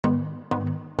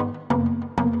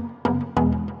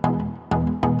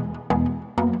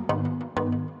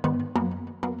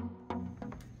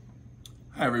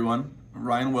everyone.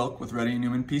 Ryan Wilk with Reddy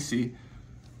Neumann PC.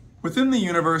 Within the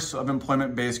universe of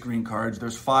employment-based green cards,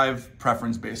 there's 5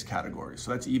 preference-based categories.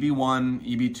 So that's EB1,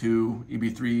 EB2,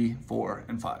 EB3, 4,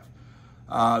 and 5.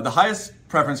 The highest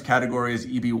preference category is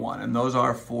EB1, and those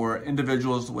are for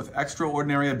individuals with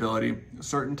extraordinary ability,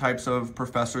 certain types of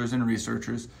professors and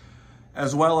researchers,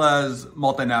 as well as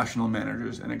multinational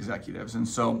managers and executives. And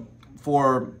so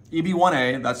for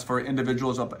EB1A, that's for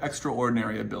individuals of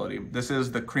extraordinary ability. This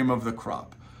is the cream of the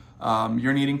crop.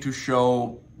 You're needing to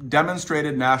show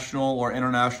demonstrated national or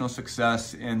international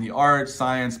success in the arts,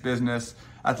 science, business,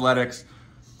 athletics,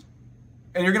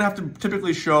 and you're gonna have to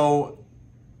typically show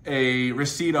a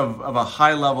receipt of a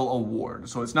high-level award.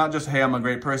 So it's not just, hey, I'm a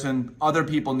great person. Other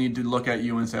people need to look at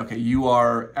you and say, okay, you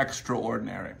are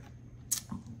extraordinary.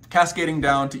 Cascading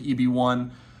down to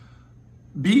EB1B,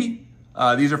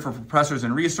 these are for professors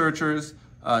and researchers.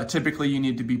 Typically, you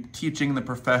need to be teaching the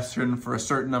profession for a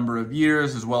certain number of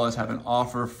years, as well as have an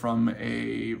offer from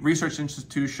a research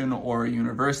institution or a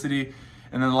university.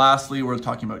 And then lastly, we're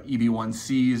talking about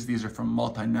EB1Cs. These are from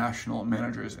multinational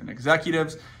managers and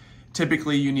executives.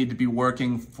 Typically, you need to be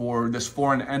working for this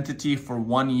foreign entity for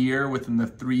 1 year within the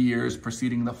 3 years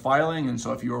preceding the filing. And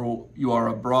so if you are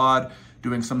abroad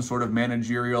doing some sort of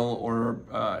managerial or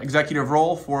executive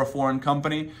role for a foreign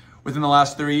company, within the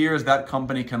last 3 years, that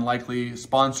company can likely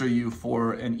sponsor you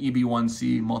for an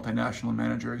EB1C multinational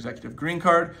manager executive green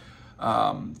card.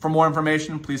 For more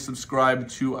information, please subscribe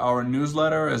to our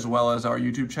newsletter as well as our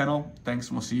YouTube channel. Thanks,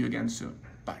 and we'll see you again soon.